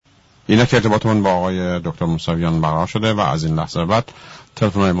اینا که ارتباطمون با آقای دکتر موسویان برقرار شده و از این لحظه بعد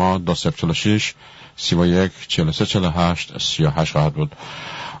تلفن ما 2046 31 43 48 38 خواهد بود.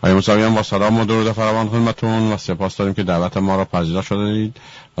 آقای موسویان با سلام و درود فراوان خدمتتون و سپاس داریم که دعوت ما را پذیرا شدید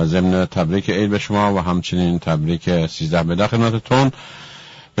و ضمن تبریک عید به شما و همچنین تبریک 13 به خدمتتون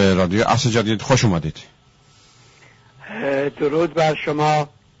به رادیو عصر جدید خوش اومدید. درود بر شما.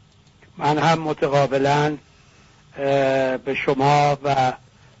 من هم متقابلا به شما و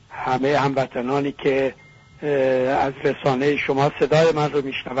همه هموطنانی که از رسانه شما صدای من رو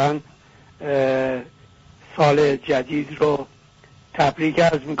میشنون سال جدید رو تبریک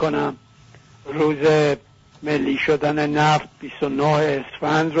عرض میکنم. روز ملی شدن نفت 29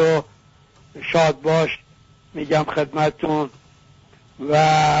 اسفند رو شاد باش میگم خدمتتون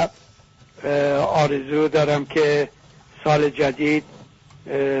و آرزو دارم که سال جدید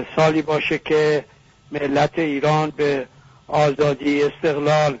سالی باشه که ملت ایران به آزادی،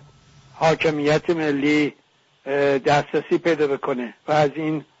 استقلال، حاکمیت ملی دسترسی پیدا بکنه و از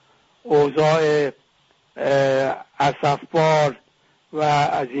این اوضاع اسفبار و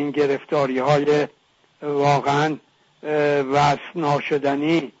از این گرفتاری های واقعا وصف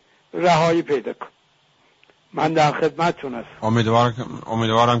ناشدنی رهایی پیدا کنه. من در خدمتتون هستم.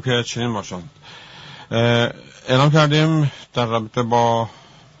 امیدوارم که چنین باشند. اعلام کردیم در رابطه با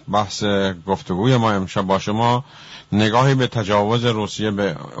بحث گفتگوی ما امشب با شما نگاهی به تجاوز روسیه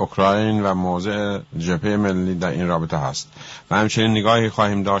به اکراین و موضع جبهه ملی در این رابطه هست و همچنین نگاهی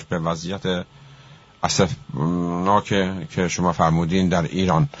خواهیم داشت به وضعیت اسفناک که شما فرمودین در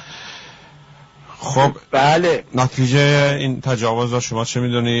ایران. خب بله، نتیجه این تجاوز را شما چه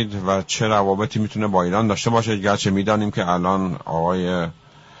میدونید و چه روابطی میتونه با ایران داشته باشه؟ گرچه میدانیم که الان آقای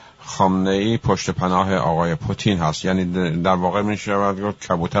خامنه‌ای پشت پناه آقای پوتین هست، یعنی در واقع میشه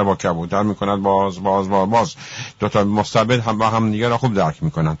کبوتر با کبوتر میکند باز دو تا مستبد هم با هم دیگه را خوب درک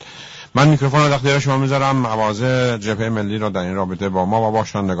میکنند. من میکروفون رو در اختیار شما میذارم، مواضع جبهه ملی را در این رابطه با ما و با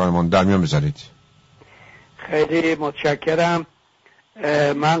شنوندگانمون در میان بذارید. خیلی متشکرم.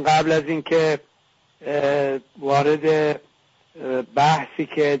 من قبل از اینکه وارد بحثی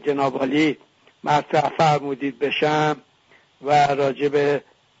که جناب عالی مطرح فرمودید بشم و راجع به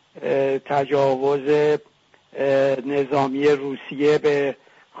تجاوز نظامی روسیه به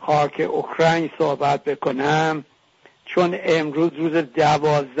خاک اکراین صحبت بکنم، چون امروز روز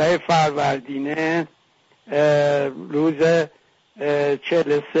 12 فروردینه، روز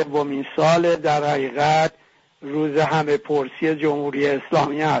 43مین سال در حقیقت روز همه پرسی جمهوری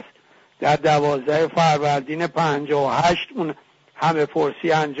اسلامی است. در 12 فروردین 58 اون همه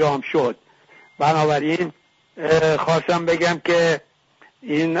پرسی انجام شد. بنابراین خواستم بگم که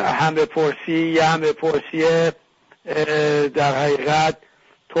این همه پرسی در حقیقت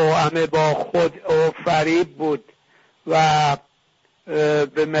توأم با خود و فریب بود و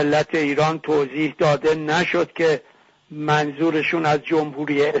به ملت ایران توضیح داده نشد که منظورشون از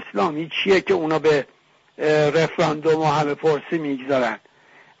جمهوری اسلامی چیه که اونا به رفراندوم و همه پرسی میگذارن.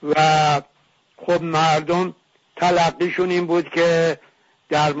 و خب مردم تلقیشون این بود که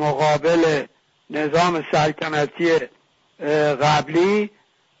در مقابل نظام سلطنتی قبلی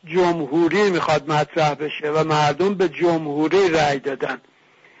جمهوری میخواد مطرح بشه و مردم به جمهوری رأی دادن.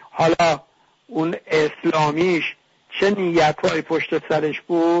 حالا اون اسلامیش چه نیت‌های پشت سرش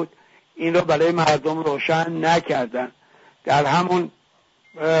بود این رو برای مردم روشن نکردن. در همون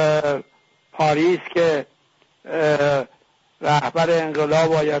پاریس که رهبر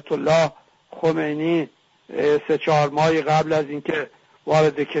انقلاب آیت الله خمینی 3-4 ماه قبل از اینکه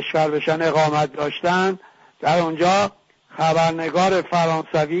وارد کشور بشن اقامت داشتن، در اونجا خبرنگار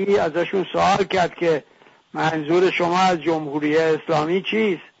فرانسوی ازشون سوال کرد که منظور شما از جمهوری اسلامی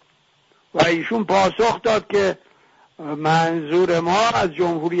چیست؟ و ایشون پاسخ داد که منظور ما از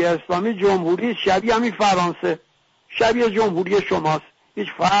جمهوری اسلامی جمهوری شبیه همین فرانسه، شبیه جمهوری شماست، هیچ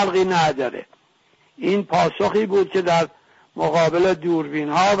فرقی نداره. این پاسخی بود که در مقابل دوربین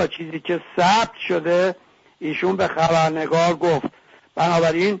ها و چیزی که ثبت شده ایشون به خبرنگار گفت.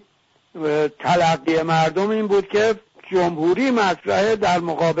 بنابراین تلقی مردم این بود که جمهوری مطرحه در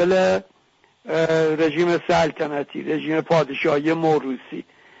مقابل رژیم سلطنتی، رژیم پادشاهی موروثی.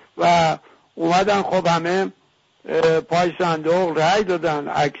 و اومدن خب همه پای صندوق رأی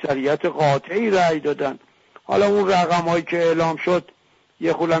دادن، اکثریت قاطعی رأی دادن. حالا اون رقم هایی که اعلام شد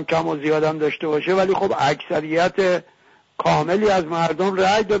یه خولم کم و زیادم داشته باشه، ولی خب اکثریت کاملی از مردم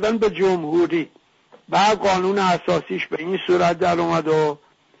رأی دادن به جمهوری. بعد قانون اساسیش به این صورت در اومد و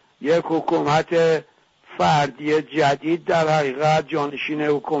یک حکومت فردی جدید در حقیقت جانشین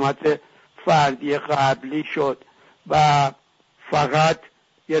حکومت فردی قبلی شد و فقط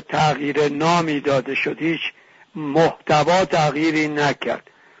یه تغییر نامی داده شد، هیچ محتوا تغییری نکرد.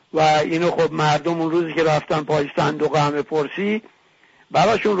 و اینو خب مردم اون روزی که رفتن پای صندوق همه پرسی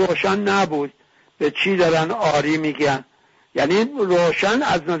براشون روشن نبود به چی دارن آری میگن. یعنی روشن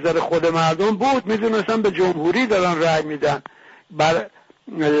از نظر خود مردم بود، میدونستن به جمهوری دارن رأی میدن، بر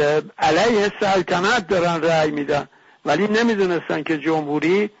علیه سلطنت دارن رأی میدن، ولی نمیدونستن که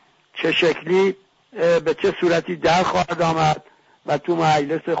جمهوری چه شکلی به چه صورتی در خواهد آمد و تو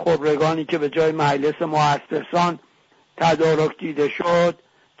مجلس خبرگانی که به جای مجلس مؤسسان تدارک دیده شد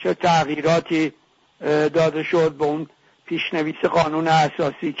چه تغییراتی داده شد به اون پیشنویس قانون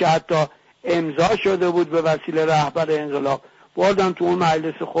اساسی که حتی امضا شده بود به وسیله رهبر انقلاب، بردن تو اون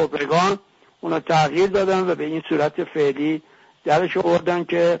مجلس خبرگان اونو تغییر دادن و به این صورت فعلی درش آوردن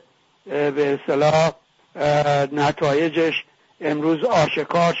که به اصطلاح نتایجش امروز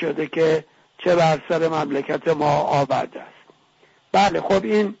آشکار شده که چه بر سر مملکت ما آورده است. بله خب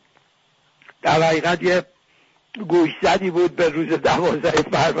این در حقیقت یه گوشزدی بود به روز 12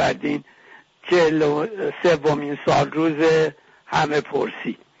 فروردین 43مین سال روز همه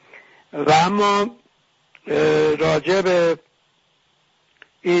پرسی. و اما راجع به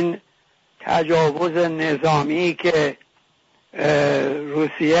این تجاوز نظامی که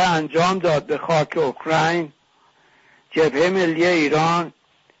روسیه انجام داد به خاک اوکراین، جبهه ملی ایران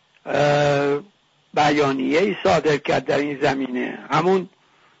بیانیه‌ای صادر کرد در این زمینه. همون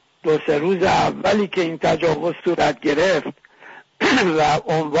 2-3 روز اولی که این تجاوز صورت گرفت و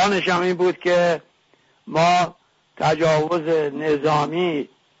عنوانش هم این بود که ما تجاوز نظامی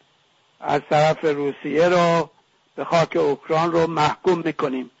از طرف روسیه رو به خاک اوکراین رو محکوم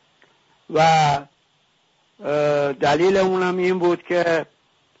میکنیم و دلیل اونم این بود که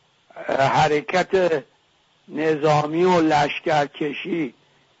حرکت نظامی و لشکرکشی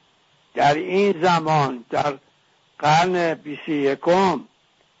در این زمان در قرن 21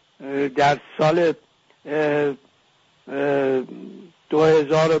 در سال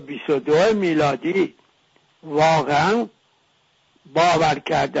 2022 میلادی واقعا باور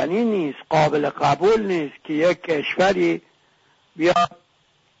کردنی نیست، قابل قبول نیست که یک کشوری بیاد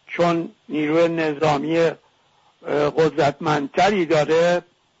چون نیروی نظامی قدرتمندتری داره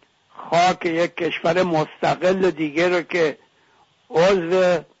خاک یک کشور مستقل دیگه رو که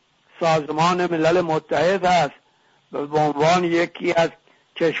عضو سازمان ملل متحد هست به عنوان یکی از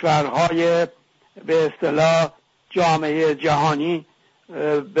کشورهای به اصطلاح جامعه جهانی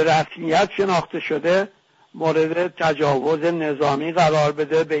به رسمیت شناخته شده مورد تجاوز نظامی قرار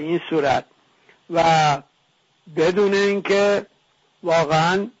بده به این صورت و بدون اینکه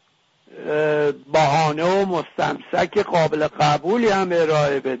واقعا بهانه و مستمسک قابل قبولی هم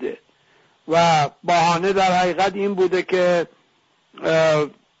ارائه بده. و بهانه در حقیقت این بوده که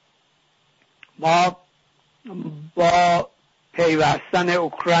ما با پیوستن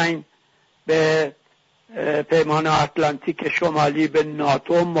اوکراین به پیمان اتلانتیک شمالی به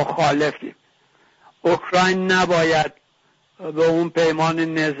ناتو مخالفیم. اوکراین نباید به اون پیمان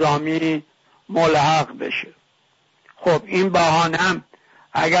نظامی ملحق بشه. خب این بهانه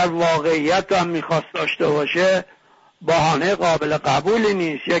اگر واقعیت هم میخواست داشته باشه بهانه قابل قبولی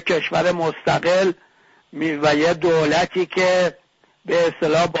نیست. یک کشور مستقل و یه دولتی که به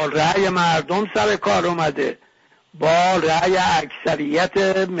اصطلاح با رأی مردم سر کار اومده، با رأی اکثریت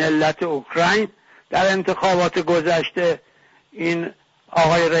ملت اوکراین در انتخابات گذشته این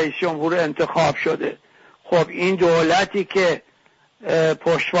آقای رئیس جمهور انتخاب شده. خب این دولتی که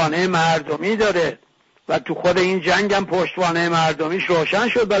پشتوانه مردمی داره و تو خود این جنگ هم پشتوانه مردمیش روشن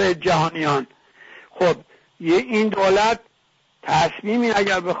شد برای جهانیان، خب این دولت تصمیمی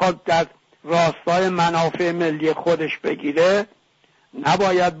اگر بخواد در راستای منافع ملی خودش بگیره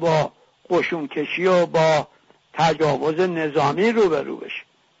نباید با قشونکشی و با تجاوز نظامی روبرو بشه.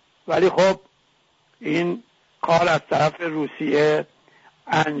 ولی خب این کار از طرف روسیه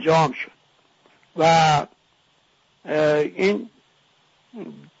انجام شد و این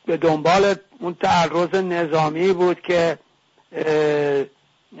به دنبال اون تعرض نظامی بود که 4-5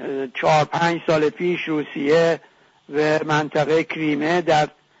 سال پیش روسیه و منطقه کریمه در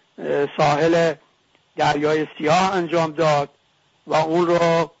ساحل دریای سیاه انجام داد و اون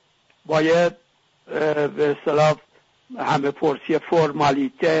رو باید به اصطلاح همه پرسی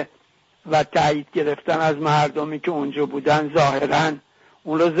فرمالیته و تایید گرفتن از مردمی که اونجا بودن ظاهراً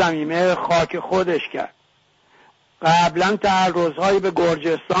اون رو ضمیمه خاک خودش کرد. قبلا تعرض‌هایی به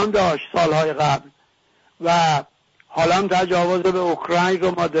گرجستان داشت سالهای قبل و حالا تجاوز به اوکراین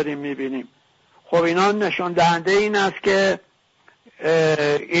رو ما داریم میبینیم. خب اینا نشان دهنده این است که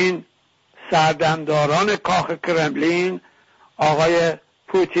این سردمداران کاخ کرملین آقای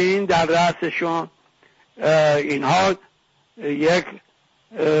پوتین در رأسشون اینها یک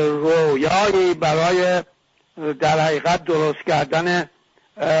رویایی برای در حقیقت درست کردن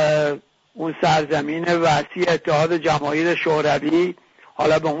اون سرزمین وسیع اتحاد جماهیر شوروی،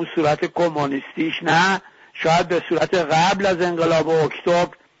 حالا به اون صورت کمونیستیش نه، شاید به صورت قبل از انقلاب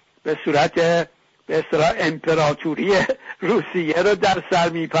اکتبر به صورت به اصطلاح امپراتوری روسیه رو در سر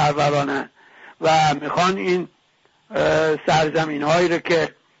میپرورانن و میخوان این سرزمین هایی رو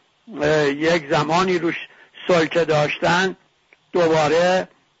که یک زمانی روش سلطه داشتن دوباره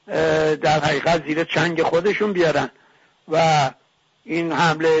در حقیقت زیر چنگ خودشون بیارن و این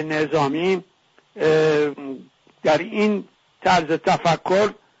حمله نظامی در این طرز تفکر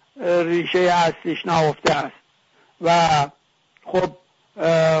ریشه اصلیش نهفته است. و خب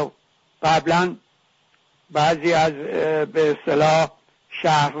قبلا بعضی از به اصطلاح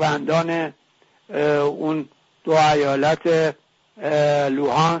شهروندان اون دو ایالت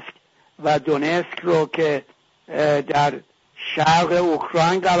لوهانسک و دونسک رو که در شرق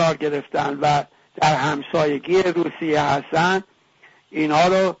اکراین قرار گرفتن و در همسایگی روسیه هستن، اینها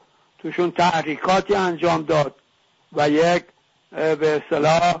رو توشون تحریکاتی انجام داد و یک به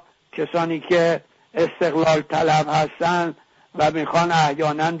اصطلاح کسانی که استقلال طلب هستن و میخوان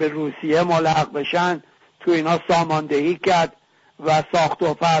احیانا به روسیه ملحق بشن تو اینا ساماندهی کرد و ساخت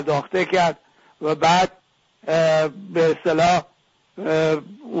و پرداخته کرد و بعد به اصطلاح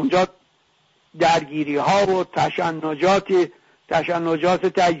اونجا درگیری ها و تشنجات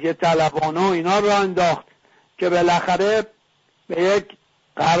تجزیه طلبانه و اینا را انداخت که بالاخره به یک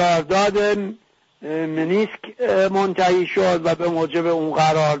قرارداد منیسک منتهی شد و به موجب اون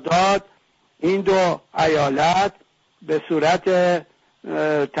قرارداد این دو ایالت به صورت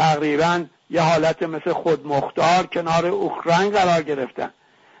تقریبا یه حالت مثل خودمختار کنار اوکراین قرار گرفتن،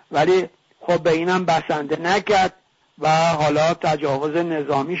 ولی خب به اینم بسنده نکرد و حالا تجاوز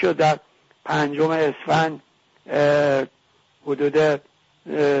نظامی شد در 5 اسفند حدود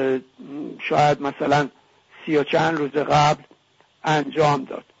شاید مثلا 30 و چند روز قبل انجام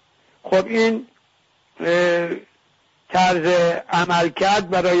داد. خب این طرز عملکرد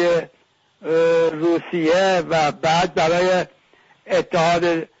برای روسیه و بعد برای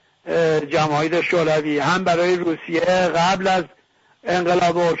اتحاد جماهیر شوروی، هم برای روسیه قبل از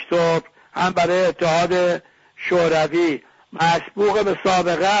انقلاب اکتبر هم برای اتحاد شوروی مسبوق به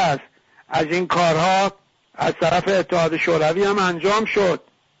سابقه است. از این کارها از طرف اتحاد شوروی هم انجام شد.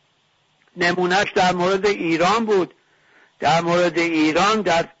 نمونهش در مورد ایران بود. در مورد ایران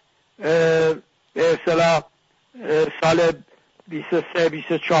در به اصطلاح سال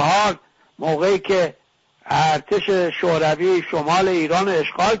 23-24 موقعی که ارتش شوروی شمال ایران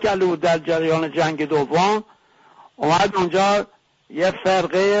اشغال کرده بود در جریان جنگ دوم، اومد اونجا یه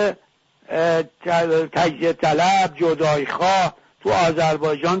فرقه تجزیه طلب جدایی‌خواه تو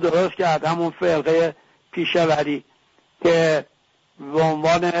آذربایجان درست کرد، همون فرقه پیشوری که به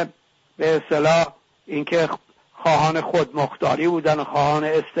عنوان به اصطلاح اینکه خواهان خودمختاری بودن و خواهان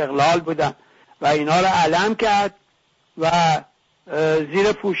استقلال بودن و اینا رو علم کرد و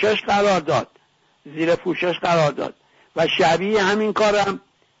زیر پوشش قرار داد و شبیه همین کارم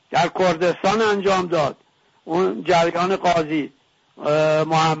در کردستان انجام داد. اون جریان قاضی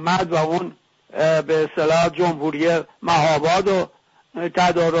محمد و اون به اصطلاح جمهوری مهاباد رو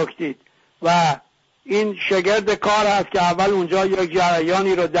تدارک دید و این شگرد کار هست که اول اونجا یک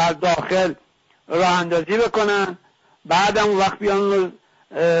جریانی رو در داخل راه اندازی بکنن، بعدم اون وقت بیان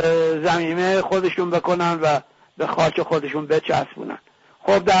زمینه خودشون بکنن و به خاک خودشون بچسبونن.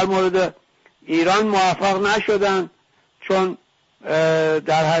 خب در مورد ایران موفق نشدن، چون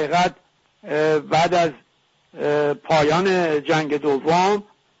در حقیقت بعد از پایان جنگ دوم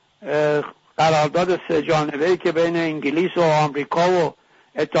قرارداد 3 جانبه‌ای که بین انگلیس و آمریکا و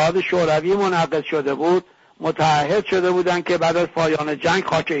اتحاد شوروی منعقد شده بود متعهد شده بودن که بعد از پایان جنگ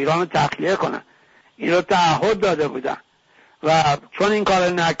خاک ایران رو تخلیه کنن. این رو تعهد داده بودن و چون این کار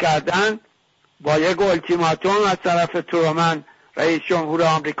نکردن با یک التیماتوم از طرف ترومن رئیس جمهور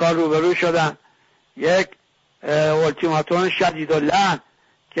آمریکا روبرو شدن، یک التیماتوم شدیداللعن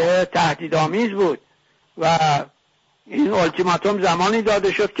که تهدیدآمیز بود و این التیماتوم زمانی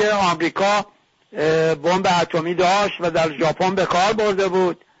داده شد که آمریکا بمب اتمی داشت و در ژاپن به کار برده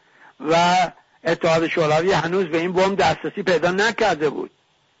بود و اتحاد شوروی هنوز به این بمب دسترسی پیدا نکرده بود.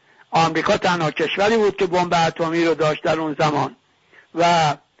 آمریکا تنها کشوری بود که بمب اتمی رو داشت در اون زمان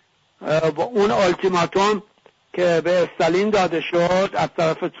و اون التیماتوم که به استالین داده شد از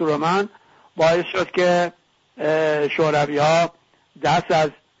طرف ترومن باعث شد که شوروی‌ها دست از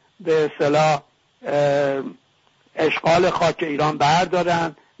به اصطلاح اشغال خاک ایران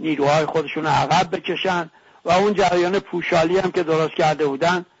بردارن، نیروهای خودشون عقب بکشن و اون جریان پوشالی هم که درست کرده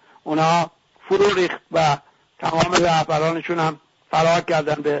بودن اونا فرو ریخت و تمام رهبرانشون هم فرار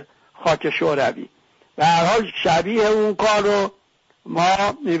کردن به خاک شوروی. به هر حال شبیه اون کار رو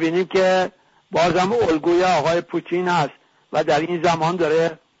ما میبینیم که بازم الگوی آقای پوتین هست و در این زمان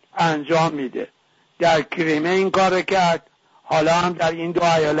داره انجام میده. در کریمه این کار کرد، حالا هم در این دو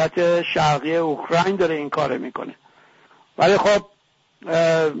ایالت شرقی اوکراین داره این کار میکنه. ولی خب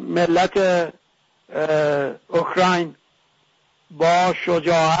ملت اوکراین با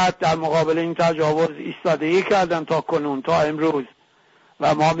شجاعت در مقابل این تجاوز ایستادگی کردن تا کنون، تا امروز،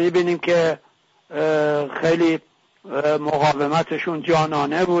 و ما میبینیم که خیلی مقاومتشون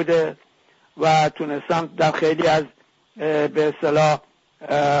جانانه بوده و تونستن در خیلی از به اصطلاح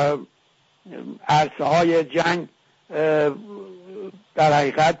عرصه های جنگ در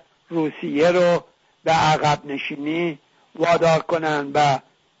حقیقت روسیه رو به عقب نشینی وادار کنن و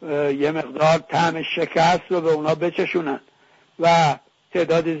یه مقدار طعم شکست رو به اونا بچشونن و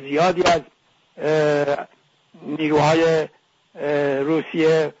تعداد زیادی از نیروهای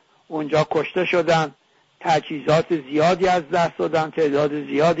روسیه اونجا کشته شدن، تجهیزات زیادی از دست دادن، تعداد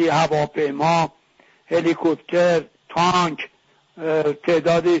زیادی هواپیما، هلیکوپتر، تانک،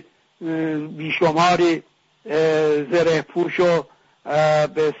 تعداد بیشماری زره پوش و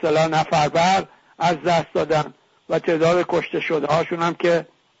به اصطلاح نفربر از دست دادن و تعداد کشته شده هاشون هم که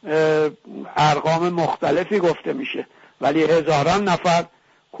ارقام مختلفی گفته میشه، ولی هزاران نفر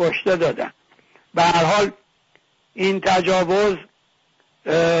کشته دادن. به هر حال این تجاوز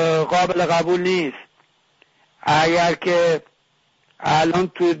قابل قبول نیست. اگر که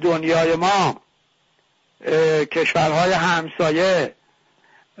الان تو دنیای ما کشورهای همسایه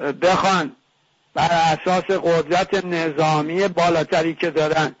بخوان بر اساس قدرت نظامی بالاتری که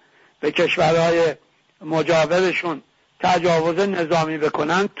دارن به کشورهای مجاورشون تجاوز نظامی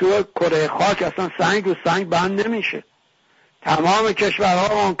بکنن، تو کره خاک اصلا سنگ رو سنگ بند نمیشه. تمام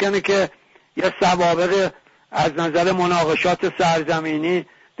کشورها ممکنه که یه سوابق از نظر مناقشات سرزمینی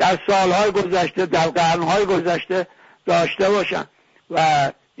در سالهای گذشته، در قرنهای گذشته داشته باشن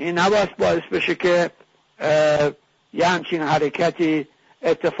و این نباید باعث بشه که یه همچین حرکتی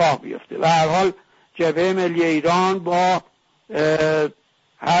اتفاق بیفته. و هر حال جبهه ملی ایران با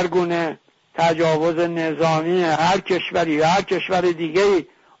هر گونه تجاوز نظامی هر کشوری و هر کشور دیگه‌ای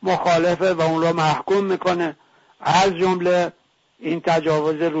مخالفه و اون رو محکوم میکنه، از جمله این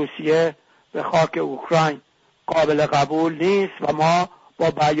تجاوز روسیه به خاک اوکراین قابل قبول نیست و ما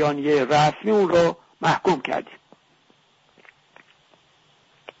با بیانیه رسمی اون رو محکوم کردیم.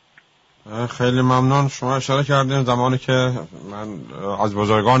 خیلی ممنون. شما اشاره کردیم زمانی که من از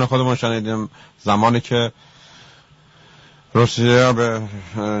بزرگان خودمون شنیدیم، زمانی که روسیه به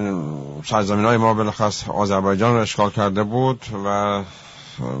سرزمین‌های ما بالاخص آذربایجان رو اشغال کرده بود و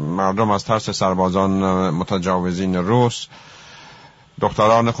مردم از ترس سربازان متجاوزین روس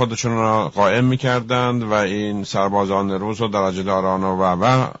دختران خودشون را قائم می‌کردند و این سربازان روس و درجه داران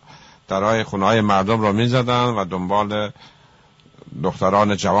و درای خونه‌های مردم را می‌زدند و دنبال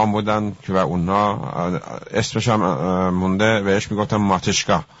دختران جوان بودن که و اونها اسمش هم مونده بهش میگفتن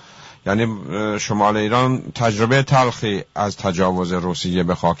ماتشکا. یعنی شمال ایران تجربه تلخی از تجاوز روسیه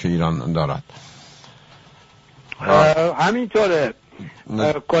به خاک ایران دارد. همینطوره.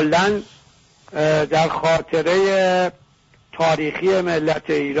 کلاً در خاطره تاریخی ملت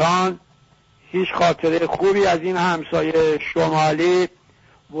ایران هیچ خاطره خوبی از این همسایه شمالی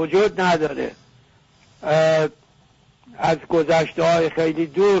وجود نداره. از گذشته‌های خیلی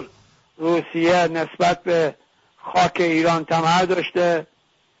دور روسیه نسبت به خاک ایران طمع داشته،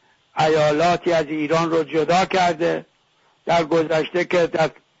 ایالاتی از ایران رو جدا کرده. در گذشته که در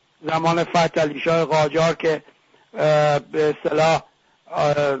زمان فتحعلی‌شاه قاجار که به اصطلاح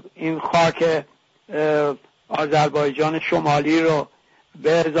این خاک آذربایجان شمالی رو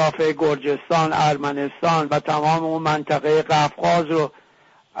به اضافه گرجستان، ارمنستان و تمام اون منطقه قفقاز رو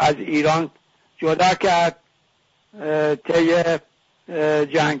از ایران جدا کرد، طی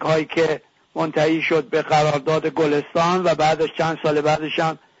جنگ هایی که منتهی شد به قرارداد گلستان و بعدش چند سال بعدش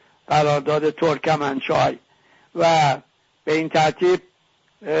هم قرارداد ترکمنچای و به این ترتیب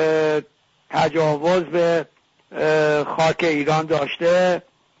تجاوز به خاک ایران داشته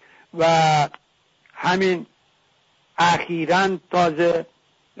و همین اخیراً تازه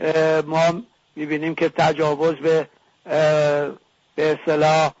ما میبینیم که تجاوز به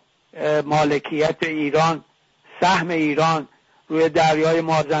اصطلاح مالکیت ایران، سهم ایران روی دریای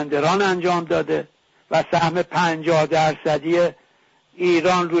مازندران انجام داده و سهم 50%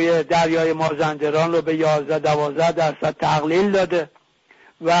 ایران روی دریای مازندران رو به 11-12% تقلیل داده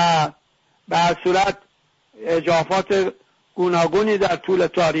و به هر صورت اجافات گوناگونی در طول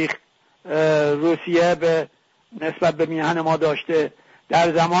تاریخ روسیه به نسبت به میهن ما داشته.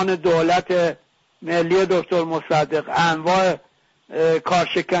 در زمان دولت ملی دکتر مصدق انواع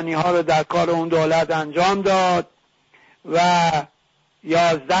کارشکنی ها رو در کار اون دولت انجام داد و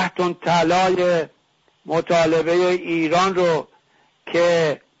 11 تن طلای مطالبه ایران رو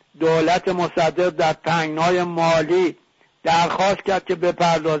که دولت مصدق در تنگنای مالی درخواست کرد که به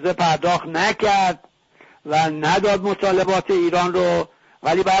پرداخت نکرد و نداد مطالبات ایران رو،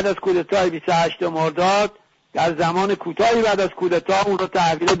 ولی بعد از کودتای 28 مرداد در زمان کوتاهی بعد از کودتا اون رو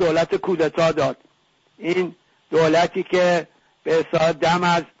تحویل دولت کودتا داد. این دولتی که به اصطلاح دم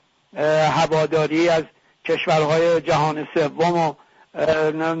از هواداری از کشورهای جهان سوم و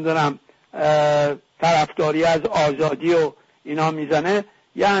نمیدونم طرفداری از آزادی و اینا میزنه،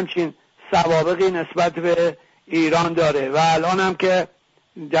 یه همچین سوابقی نسبت به ایران داره. و الان هم که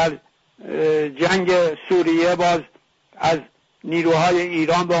در جنگ سوریه باز از نیروهای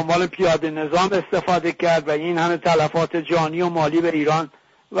ایران به عنوان پیاده نظام استفاده کرد و این همه تلفات جانی و مالی به ایران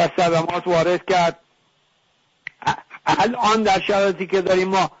و صدمات وارد کرد. الان در شرایطی که داریم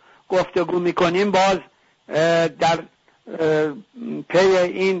ما گفتگو میکنیم باز در پی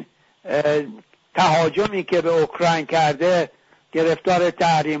این تهاجمی که به اکراین کرده گرفتار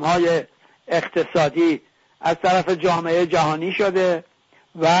تحریم های اقتصادی از طرف جامعه جهانی شده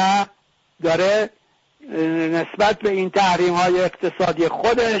و داره نسبت به این تحریم های اقتصادی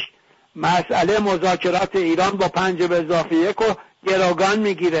خودش مسئله مذاکرات ایران با 5+1 رو گروگان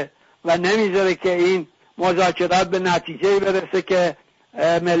میگیره و نمیذاره که این مذاکرات به نتیجه برسه که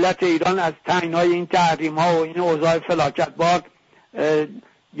ملت ایران از تنگنای این تحریم ها و این اوضاع فلاکتبار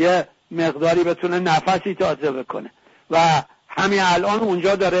یه مقداری بتونه نفسی تازه بکنه. و همین الان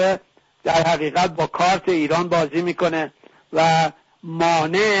اونجا داره در حقیقت با کارت ایران بازی میکنه و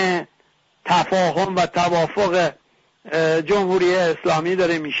مانع تفاهم و توافق جمهوری اسلامی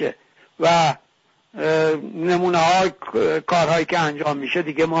داره میشه و نمونه های کارهایی که انجام میشه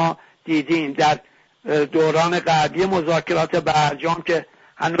دیگه ما دیدیم در دوران قبلی مذاکرات برجام که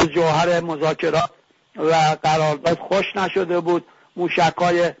هنوز جوهر مذاکرات و قرارداد خوش نشده بود،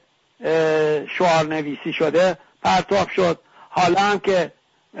 موشک‌های شعارنویسی شده پرتاب شد. حالا هم که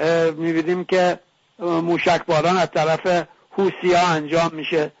می‌بینیم که موشکباران از طرف حوثی‌ها انجام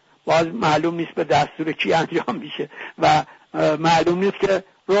میشه، باز معلوم نیست به دستور کی انجام میشه و معلوم نیست که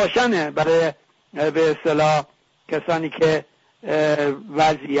روشنه برای به اصطلاح کسانی که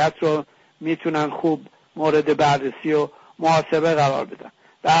وضعیت رو میتونن خوب مورد بررسی و محاسبه قرار بدن.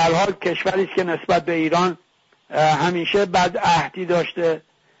 در هر حال کشوری است که نسبت به ایران همیشه بدعهدی داشته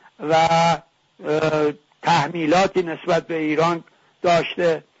و تحمیلاتی نسبت به ایران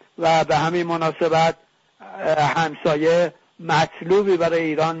داشته و به همین مناسبت همسایه مطلوبی برای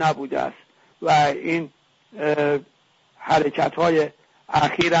ایران نبوده است و این حرکت‌های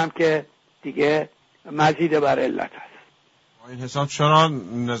اخیر هم که دیگه مزید بر علت است. این حساب چرا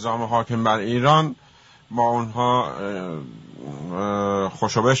نظام حاکم بر ایران با اونها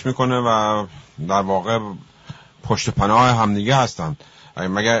خوشوبش میکنه و در واقع پشت پناه همدیگه هستند؟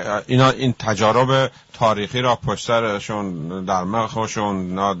 مگر اینا این تجارب تاریخی را پشت سرشون در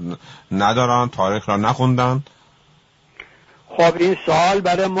مخشون ندارن، تاریخ را نخوندن؟ خب این سوال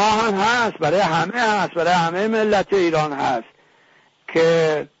برای ما هم هست، برای همه هست، برای همه ملت ایران هست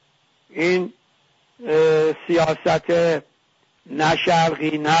که این سیاست نه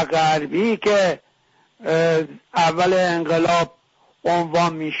شرقی نه غربی که اول انقلاب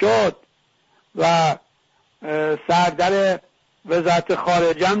عنوان میشد و سردر وزارت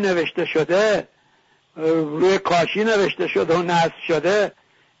خارجه هم نوشته شده، روی کاشی نوشته شده و نصب شده،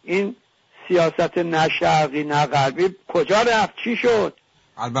 این سیاست نه شرقی نه غربی کجا رفت؟ چی شد؟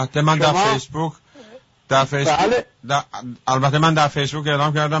 البته من در فیسبوک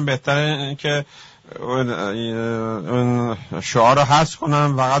اعلام کردم بهتره که اون شعار رو حذف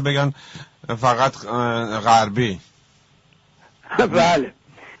کنن، فقط بگن فقط غربی.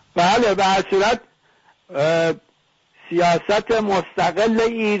 بله به هر صورت سیاست مستقل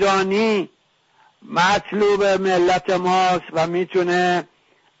ایرانی مطلوب ملت ماست و میتونه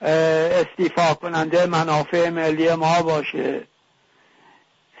استیفا کننده منافع ملی ما باشه.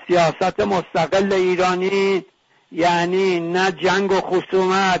 سیاست مستقل ایرانی یعنی نه جنگ و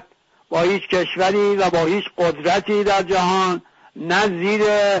خصومت با هیچ کشوری و با هیچ قدرتی در جهان، نه زیر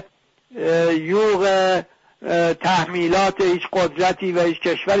یوغ تحمیلات هیچ قدرتی و هیچ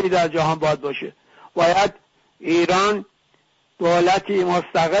کشوری در جهان باید باشه. باید ایران دولتی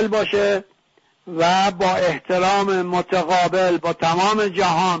مستقل باشه و با احترام متقابل با تمام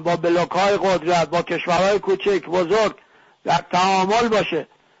جهان، با بلوک‌های قدرت، با کشورهای کوچک بزرگ در تعامل باشه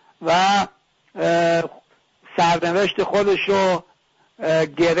و سرنوشت خودش رو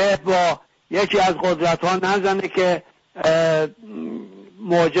گره با یکی از قدرت‌ها نزنه که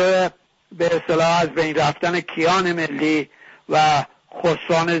موجب به اصطلاح از بین رفتن کیان ملی و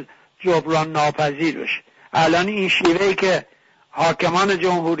خسران جبران ناپذیر بشه. الان این شیوهی که حاکمان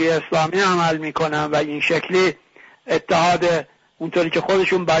جمهوری اسلامی عمل میکنن و این شکلی اتحاد، اونطوری که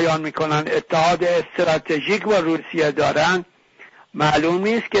خودشون بیان میکنن، اتحاد استراتژیک با روسیه دارن، معلوم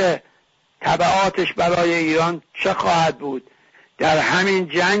نیست که تبعاتش برای ایران چه خواهد بود. در همین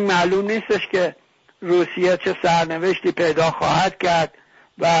جنگ معلوم نیستش که روسیه چه سرنوشتی پیدا خواهد کرد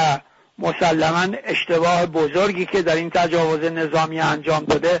و مسلماً اشتباه بزرگی که در این تجاوز نظامی انجام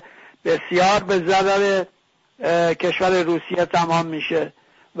داده بسیار به ضرر کشور روسیه تمام میشه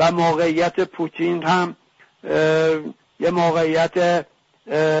و موقعیت پوتین هم یه موقعیت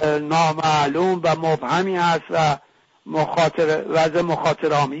نامعلوم و مبهمی هست و وضع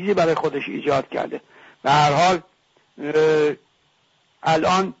مخاطره‌آمیزی برای خودش ایجاد کرده. به هر حال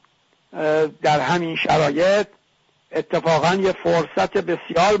الان در همین شرایط اتفاقا یه فرصت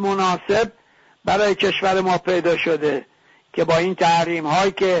بسیار مناسب برای کشور ما پیدا شده که با این تحریم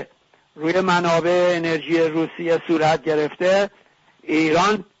هایی که روی منابع انرژی روسیه صورت گرفته،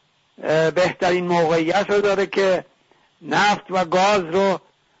 ایران بهترین موقعیت رو داره که نفت و گاز رو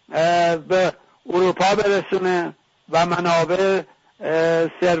به اروپا برسونه و منابع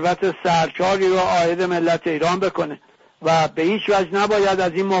ثروت سرشاری رو عاید ملت ایران بکنه و به هیچ وجه نباید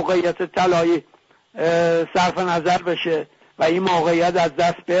از این موقعیت طلایی صرف نظر بشه و این موقعیت از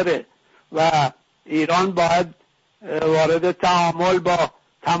دست بره و ایران باید وارد تعامل با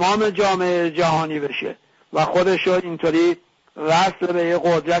تمام جامعه جهانی بشه و خودش رو اینطوری وصل به یه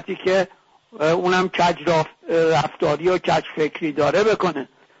قدرتی که اونم کج رفتاری و کج فکری داره بکنه.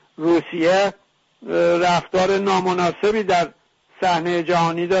 روسیه رفتار نامناسبی در صحنه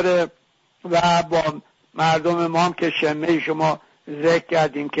جهانی داره و با مردم ما هم که شمه شما ذکر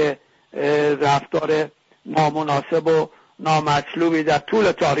کردیم که رفتار نامناسب و نامطلوبی در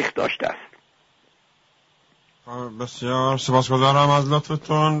طول تاریخ داشته است. بسیار سپاسگزارم از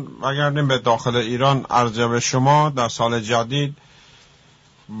لطفتون. بگردیم به داخل ایران. عرض به شما در سال جدید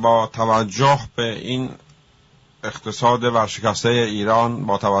با توجه به این اقتصاد ورشکسته ایران،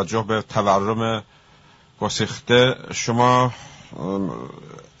 با توجه به تورم گسیخته، شما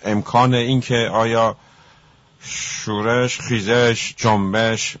امکان این که آیا شورش، خیزش،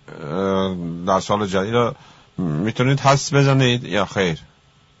 جنبش در سال جدید رو میتونید حدس بزنید یا خیر؟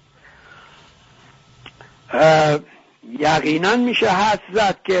 یقینا میشه حدس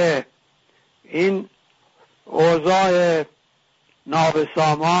زد که این اوضاع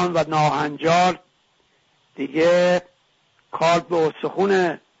نابسامان و ناهنجار دیگه کارد به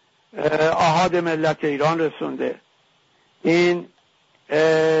استخون آحاد ملت ایران رسونده. این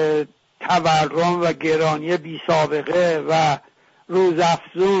تورم و گرانی بی سابقه و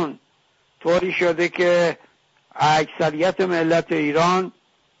روزافزون طوری شده که اکثریت ملت ایران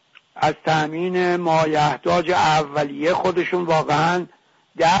از تامین مایحتاج اولیه خودشون واقعا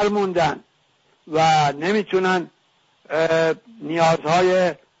در موندن و نمیتونن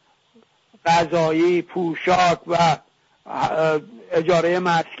نیازهای غذایی، پوشاک و اجاره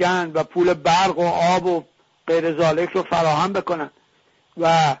مسکن و پول برق و آب و غیر ذالک رو فراهم بکنن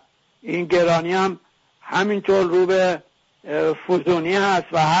و این گرانی هم همینطور رو به فزونی هست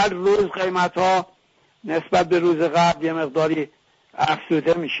و هر روز قیمت ها نسبت به روز قبل یه مقداری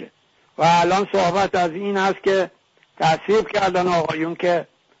افزوده میشه و الان صحبت از این هست که تصویب کردن آقایون که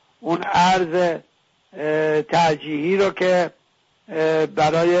اون ارز ترجیحی رو که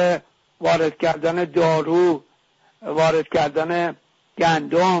برای وارد کردن دارو، وارد کردن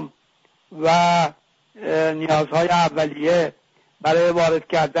گندم و نیازهای اولیه، برای وارد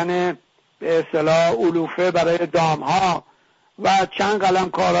کردن به اصطلاح علوفه برای دامها و چند قلم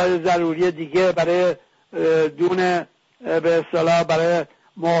کارهای ضروری دیگه برای دون به اصطلاح برای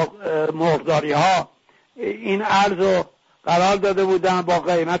مرغداری ها، این ارز رو قرار داده بودن با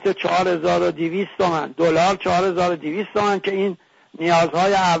قیمت 4200 تومان دلار، 4200 تومان که این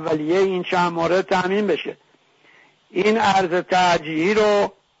نیازهای اولیه این چند مورد تامین بشه. این ارز ترجیحی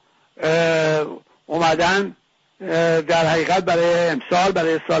رو اومدن در حقیقت برای امسال،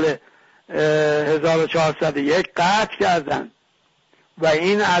 برای سال 1401 قطع کردن و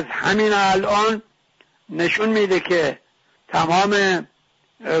این از همین الان نشون میده که تمام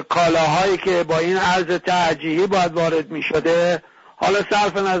کالاهایی که با این ارز ترجیحی باید وارد میشده، حالا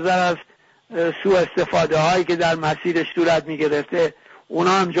صرف نظر از سوء استفاده هایی که در مسیرش صورت میگرفته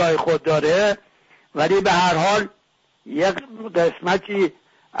اونا هم جای خود داره، ولی به هر حال یک قسمتی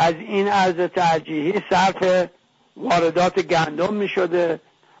از این ارز ترجیحی صرف واردات گندم می شده،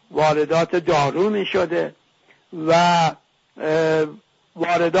 واردات دارو می شده و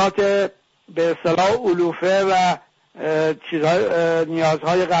واردات به اصطلاح علوفه و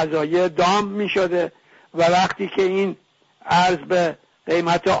نیازهای غذایی دام می شده و وقتی که این ارز به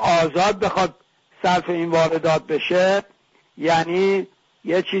قیمت آزاد بخواد صرف این واردات بشه، یعنی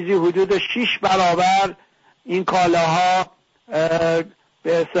یه چیزی حدود 6 برابر این کالاها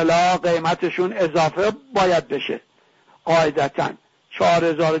به اصطلاح قیمتشون اضافه باید بشه. قاعدتاً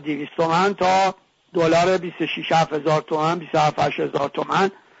 4200 تومان تا دلار 26,000 تومان، 27,000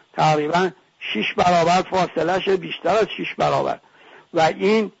 تومان، تقریبا 6 برابر فاصله شه، بیشتر از 6 برابر. و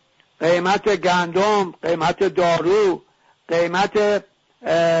این قیمت گندم، قیمت دارو، قیمت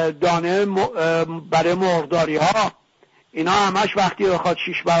دانه برای مرغداری ها، اینا همش وقتی بخواد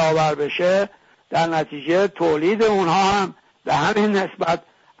 6 برابر بشه، در نتیجه تولید اونها هم به همین نسبت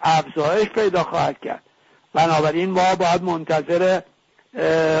افزایش پیدا خواهد کرد. بنابراین ما باید منتظر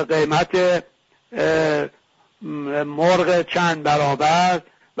قیمت مرغ چند برابر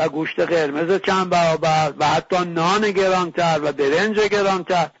و گوشت قرمز چند برابر و حتی نان گرانتر و برنج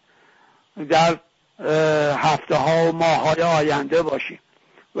گرانتر در هفته ها و ماه های آینده باشیم.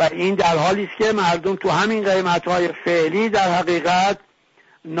 و این در حالی است که مردم تو همین قیمت های فعلی در حقیقت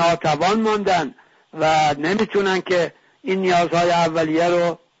ناتوان ماندن و نمیتونن که این نیازهای اولیه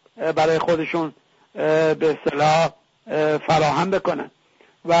رو برای خودشون به اصطلاح فراهم بکنن.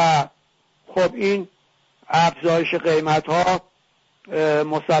 و خب این افزایش قیمت ها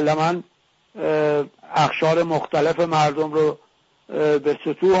مسلماً اقشار مختلف مردم رو به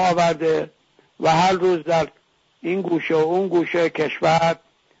سطوح آورده و هر روز در این گوشه و اون گوشه کشور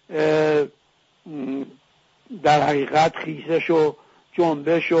در حقیقت خیزش و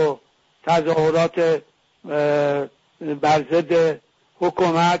جنبش و تظاهرات بر ضد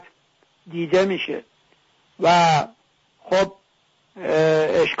حکومت دیده میشه. و خب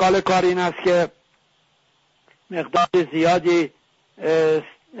اشکال کار این است که مقدار زیادی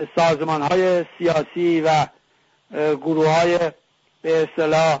سازمان‌های سیاسی و گروه‌های به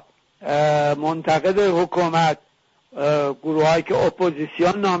اصطلاح منتقد حکومت، گروه‌هایی که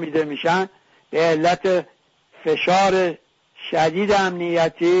اپوزیسیون نامیده میشن، به علت فشار شدید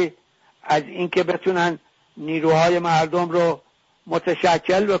امنیتی از اینکه بتونن نیروهای مردم رو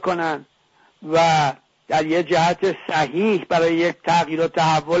متشکل بکنن و در یه جهت صحیح برای یک تغییر و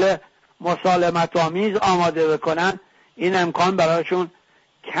تحول مسالمت آمیز آماده بکنن، این امکان برایشون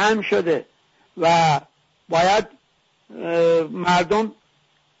کم شده و باید مردم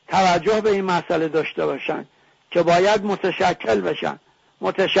توجه به این مسئله داشته باشن که باید متشکل بشن،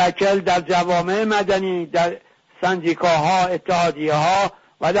 متشکل در جوامع مدنی، در سندیکاها، اتحادیه‌ها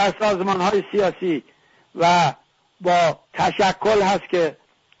و در سازمان‌های سیاسی. و با تشکل هست که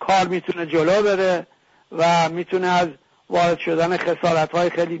کار میتونه جلو بره و میتونه از وارد شدن خسارت‌های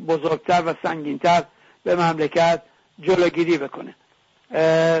خیلی بزرگتر و سنگین‌تر به مملکت جلوگیری بکنه.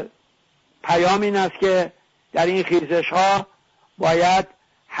 پیام این است که در این خیزش‌ها باید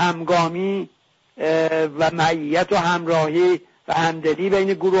همگامی و معیت و همراهی و همدلی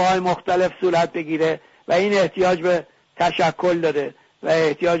بین گروه‌های مختلف صورت بگیره و این احتیاج به تشکل داره و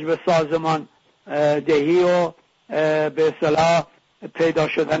احتیاج به سازمان دهی و به اصطلاح پیدا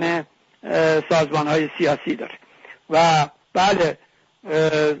شدن سازمان‌های سیاسی داره. و بله،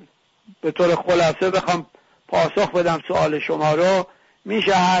 به طور خلاصه بخوام پاسخ بدم سوال شما رو،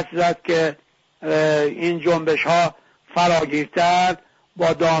 میشه حدس زد که این جنبش ها فراگیرتر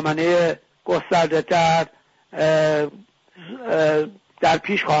با دامنه گسترده تر در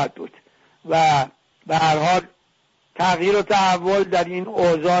پیش خواهد بود و به هر حال تغییر و تحول در این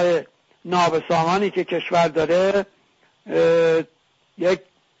اوضاع نابسامانی که کشور داره یک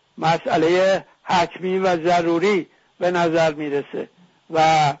مسئله حتمی و ضروری به نظر میرسه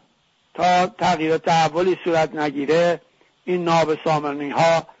و تا تغییر و تحولی صورت نگیره این نابسامانی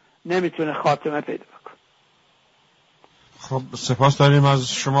ها نمیتونه خاتمه پیدا کنه. خب سپاس داریم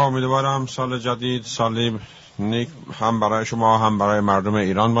از شما. امیدوارم سال جدید سالی نیک هم برای شما هم برای مردم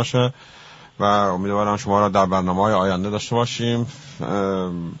ایران باشه و امیدوارم شما را در برنامه‌های آینده داشته باشیم.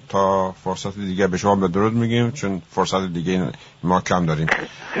 تا فرصت دیگه به شما به درود میگیم چون فرصت دیگه ما کم داریم.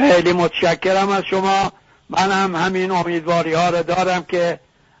 خیلی متشکرم از شما. منم همین امیدواری ها رو دارم که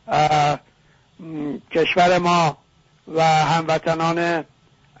کشور ما و هموطنان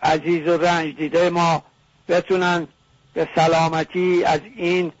عزیز و رنج دیده ما بتونن به سلامتی از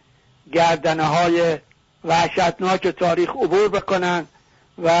این گردنه های وحشتناک تاریخ عبور بکنن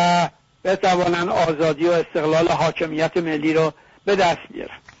و بتوانن آزادی و استقلال حاکمیت ملی رو به دست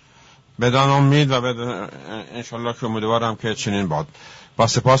بیارن. بدان امید و انشالله که امیدوارم که چنین باد. با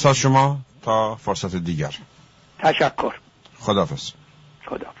سپاس از شما تا فرصت دیگر. تشکر. خداحافظ.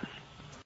 خداحافظ.